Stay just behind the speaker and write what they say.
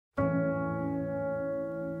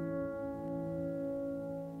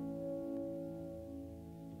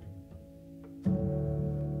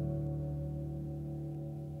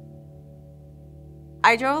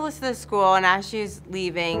I drove Alyssa to school, and as she's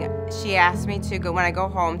leaving, she asked me to go, when I go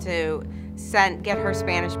home, to get her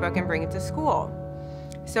Spanish book and bring it to school.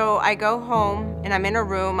 So I go home, and I'm in her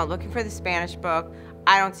room, I'm looking for the Spanish book.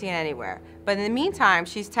 I don't see it anywhere. But in the meantime,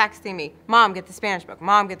 she's texting me, Mom, get the Spanish book,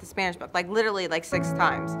 Mom, get the Spanish book, like literally like 6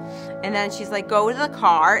 times. And then she's like, go to the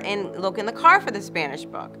car and look in the car for the Spanish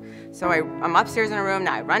book. So I'm upstairs in her room,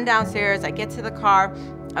 now I run downstairs, I get to the car,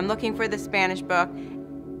 I'm looking for the Spanish book,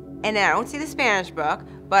 and then I don't see the Spanish book,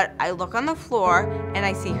 but I look on the floor and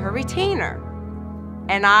I see her retainer.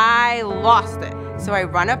 And I lost it. So I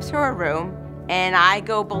run up to her room and I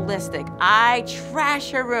go ballistic. I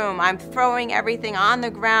trash her room. I'm throwing everything on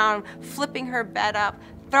the ground, flipping her bed up,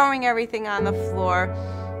 throwing everything on the floor.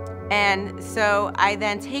 And so I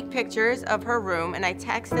then take pictures of her room and I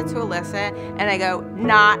text it to Alyssa and I go,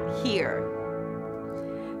 not here.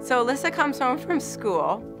 So Alyssa comes home from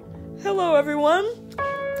school. Hello everyone.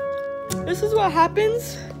 This is what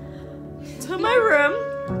happens to my room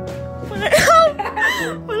when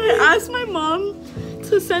I ask my mom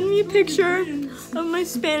to send me a picture of my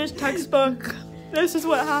Spanish textbook. This is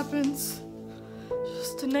what happens.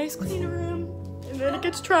 Just a nice clean room, and then it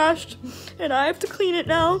gets trashed, and I have to clean it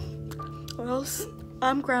now, or else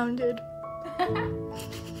I'm grounded.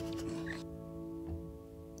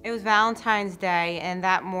 It was Valentine's Day, and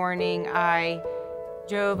that morning I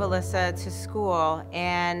drove Alyssa to school,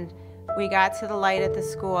 and we got to the light at the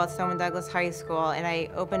school at Stoneman Douglas High School, and I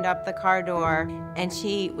opened up the car door, and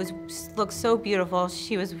she looked so beautiful.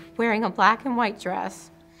 She was wearing a black and white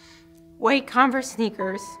dress, white Converse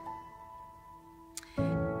sneakers,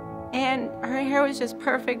 and her hair was just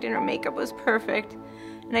perfect, and her makeup was perfect.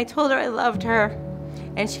 And I told her I loved her,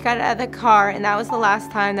 and she got out of the car, and that was the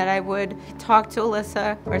last time that I would talk to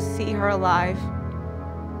Alyssa or see her alive.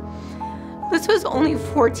 Alyssa was only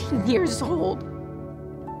 14 years old.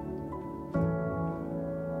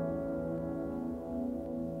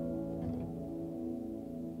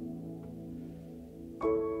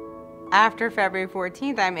 After February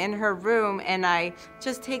 14th, I'm in her room and I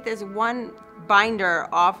just take this one binder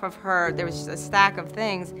off of her. There was just a stack of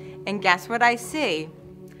things, and guess what I see?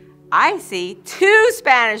 I see 2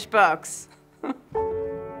 Spanish books.